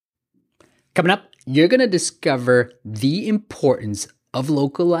Coming up, you're going to discover the importance of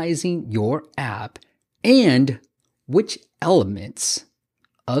localizing your app and which elements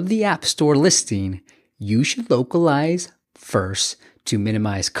of the App Store listing you should localize first to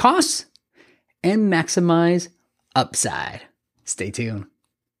minimize costs and maximize upside. Stay tuned.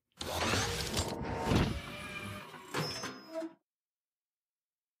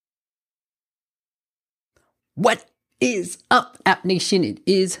 What is up, App Nation? It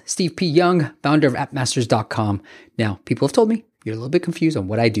is Steve P. Young, founder of appmasters.com. Now, people have told me you're a little bit confused on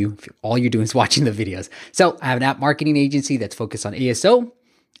what I do if all you're doing is watching the videos. So I have an app marketing agency that's focused on ASO,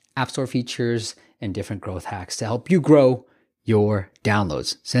 App Store features, and different growth hacks to help you grow your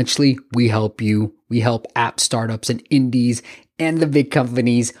downloads. Essentially, we help app startups and indies and the big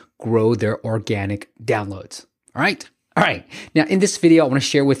companies grow their organic downloads. All right. Now, in this video, I want to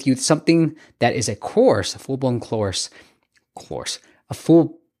share with you something that is a full-blown course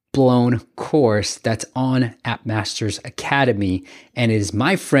that's on App Masters Academy. And it is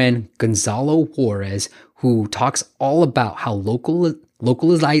my friend Gonzalo Juarez who talks all about how localizing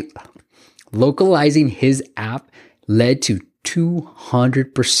his app led to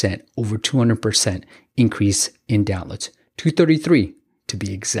 200% increase in downloads, 233 to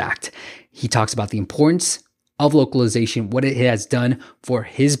be exact. He talks about the importance of localization, what it has done for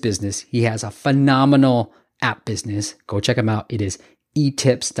his business. He has a phenomenal app business. Go check him out. It is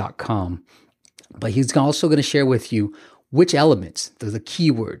etips.com. But he's also going to share with you which elements, the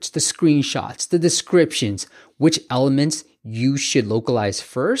keywords, the screenshots, the descriptions, which elements you should localize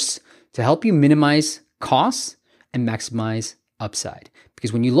first to help you minimize costs and maximize upside.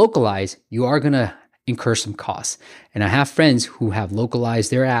 Because when you localize, you are going to incur some costs. And I have friends who have localized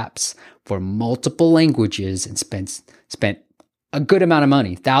their apps for multiple languages and spent a good amount of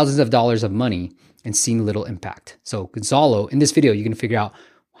money, thousands of dollars of money, and seen little impact. So Gonzalo, in this video, you're going to figure out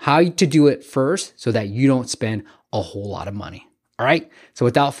how to do it first so that you don't spend a whole lot of money. All right. So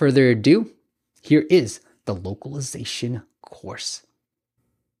without further ado, here is the localization course.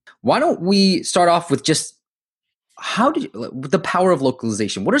 Why don't we start off with just the power of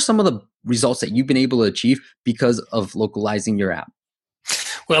localization? What are some of the results that you've been able to achieve because of localizing your app?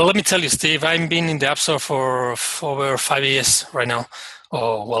 Well, let me tell you, Steve, I've been in the App Store for over 5 years right now.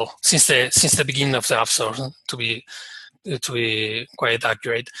 Oh, well, since the beginning of the App Store, to be quite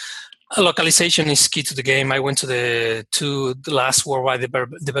accurate. Localization is key to the game. I went to the last Worldwide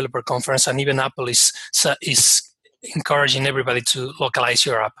Developer Conference, and even Apple is encouraging everybody to localize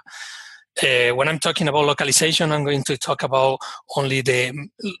your app. When I'm talking about localization, I'm going to talk about only the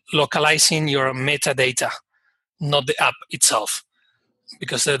localizing your metadata, not the app itself,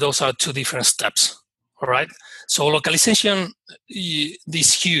 because those are two different steps. All right. So localization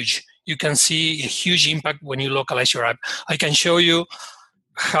is huge. You can see a huge impact when you localize your app. I can show you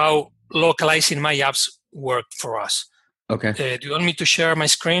how localizing my apps work for us. Okay. Do you want me to share my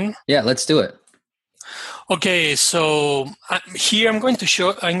screen? Yeah, let's do it. Okay, so here I'm going to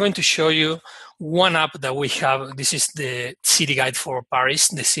show you one app that we have. This is the city guide for Paris,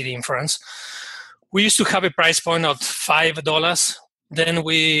 the city in France. We used to have a price point of $5. Then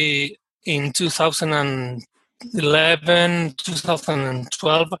in 2011,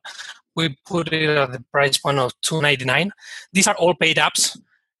 2012, we put it at the price point of $2.99. These are all paid apps.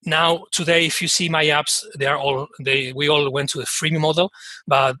 Now, today, if you see my apps, we all went to a freemium model,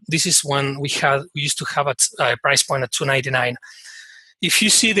 but this is one we used to have at a price point at $2.99. If you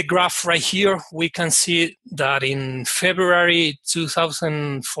see the graph right here, we can see that in February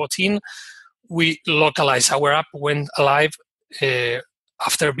 2014, we localized. Our app went live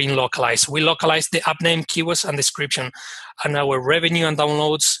after being localized. We localized the app name, keywords, and description, and our revenue and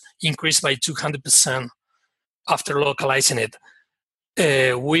downloads increased by 200% after localizing it.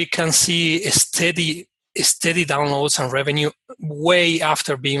 We can see a steady downloads and revenue way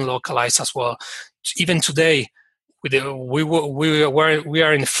after being localized as well. Even today, we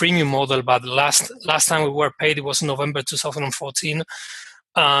are in a freemium model, but last time we were paid, it was November 2014,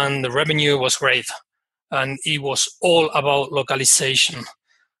 and the revenue was great, and it was all about localization.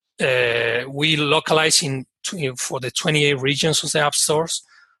 We localize for the 28 regions of the app stores,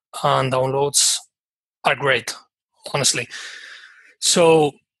 and downloads are great, honestly.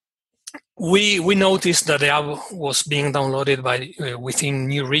 So we noticed that the app was being downloaded within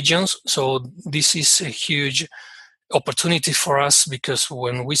new regions. So this is a huge opportunity for us, because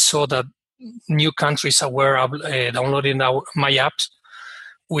when we saw that new countries were downloading my apps,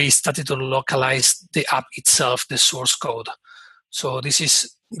 we started to localize the app itself, the source code. So this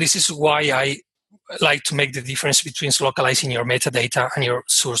is why I like to make the difference between localizing your metadata and your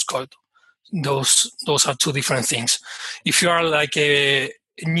source code. Those are two different things. If you are like a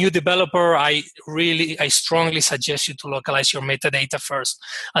a new developer, I strongly suggest you to localize your metadata first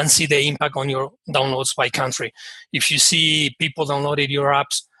and see the impact on your downloads by country. If you see people downloaded your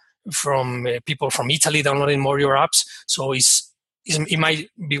apps from people from Italy downloading more your apps, so it might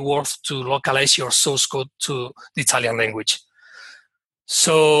be worth to localize your source code to the Italian language.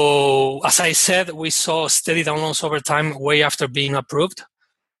 So as I said, we saw steady downloads over time way after being approved.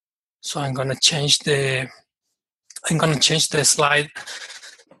 So I'm going to change the slide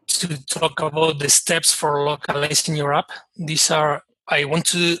to talk about the steps for localizing your app. I want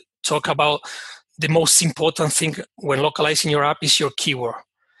to talk about the most important thing when localizing your app is your keyword.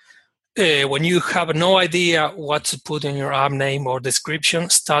 When you have no idea what to put in your app name or description,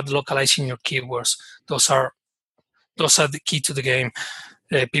 start localizing your keywords. Those are the key to the game.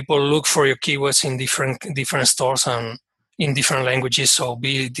 People look for your keywords in different stores and in different languages, so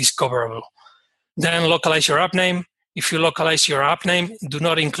be discoverable. Then localize your app name. If you localize your app name, do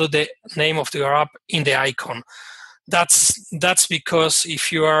not include the name of your app in the icon. That's because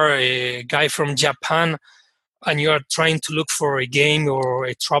if you are a guy from Japan and you are trying to look for a game or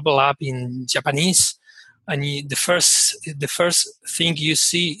a travel app in Japanese, and the first thing you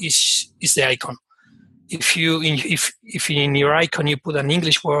see is the icon. If in your icon you put an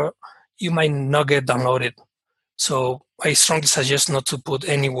English word, you might not get downloaded. So I strongly suggest not to put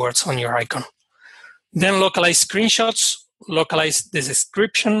any words on your icon. Then localize screenshots, localize the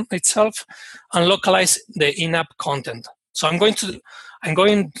description itself, and localize the in-app content. So I'm going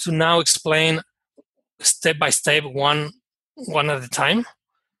to now explain step by step, one at a time.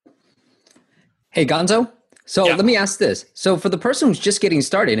 Hey, Gonzo. So Let me ask this. So for the person who's just getting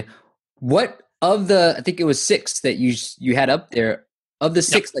started, what of the, I think it was 6 that you had up there, of the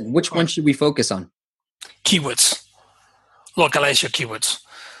 6, like which one should we focus on? Keywords. Localize your keywords.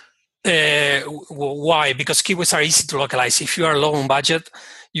 Why? Because keywords are easy to localize. If you are low on budget,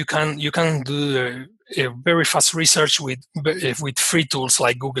 you can do a very fast research with free tools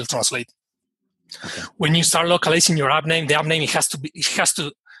like Google Translate. Okay. When you start localizing your app name, the app name it has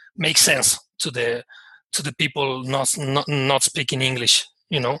to make sense to the people not speaking English,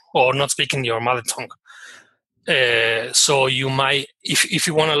 or not speaking your mother tongue. So you might, if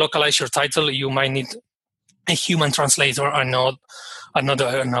you want to localize your title, you might need a human translator and not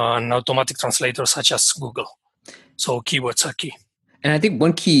an automatic translator such as Google. So keywords are key. And I think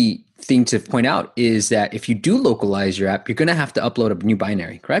one key thing to point out is that if you do localize your app, you're going to have to upload a new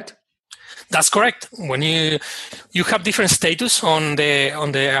binary, correct? That's correct. When you have different status on the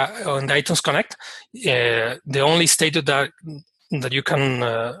iTunes Connect, the only status that you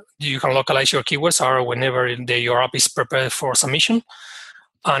can localize your keywords are whenever your app is prepared for submission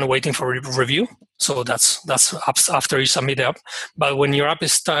and waiting for review. So that's after you submit the app. But when your app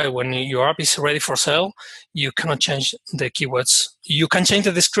is ready for sale, you cannot change the keywords. You can change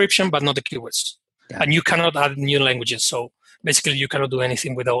the description, but not the keywords. Yeah. And you cannot add new languages. So basically, you cannot do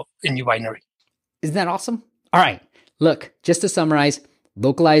anything without a new binary. Isn't that awesome? All right. Look, just to summarize,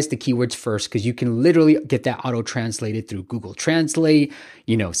 localize the keywords first because you can literally get that auto-translated through Google Translate,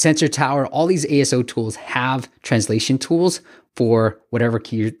 Sensor Tower. All these ASO tools have translation tools for whatever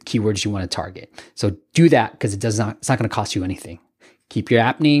keywords you want to target. So do that because it's not going to cost you anything. Keep your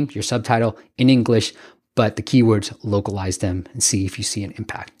app name, your subtitle in English, but the keywords, localize them and see if you see an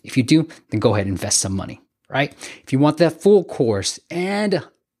impact. If you do, then go ahead and invest some money, right? If you want that full course and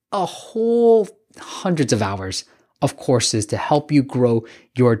a whole hundreds of hours of courses to help you grow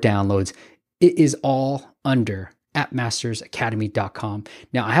your downloads, it is all under appmastersacademy.com.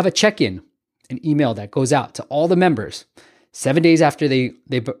 Now, I have a check-in, an email that goes out to all the members 7 days after they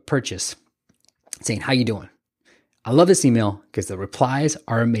purchase, saying, how you doing? I love this email because the replies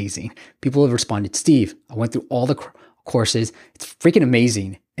are amazing. People have responded, Steve, I went through all the courses. It's freaking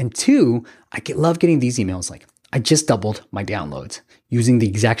amazing. And 2, I love getting these emails like, I just doubled my downloads using the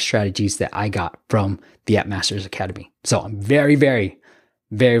exact strategies that I got from the App Masters Academy. So I'm very, very,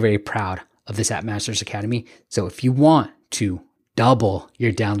 very, very proud of this App Masters Academy. So if you want to double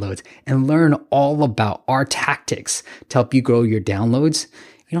your downloads and learn all about our tactics to help you grow your downloads,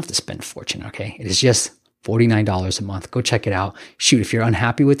 you don't have to spend a fortune, okay? It is just $49 a month. Go check it out. Shoot, if you're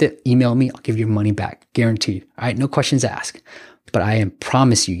unhappy with it, email me. I'll give you your money back, guaranteed. All right, no questions asked. But I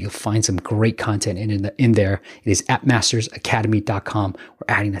promise you'll find some great content in there. It is appmastersacademy.com. We're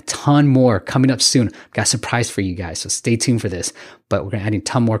adding a ton more coming up soon. I've got a surprise for you guys, so stay tuned for this. But we're going to add a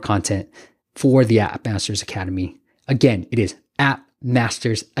ton more content for the App Masters Academy. Again, it is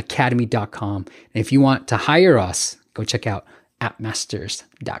appmastersacademy.com. And if you want to hire us, go check out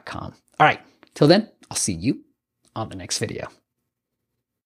appmasters.com. All right, till then, I'll see you on the next video.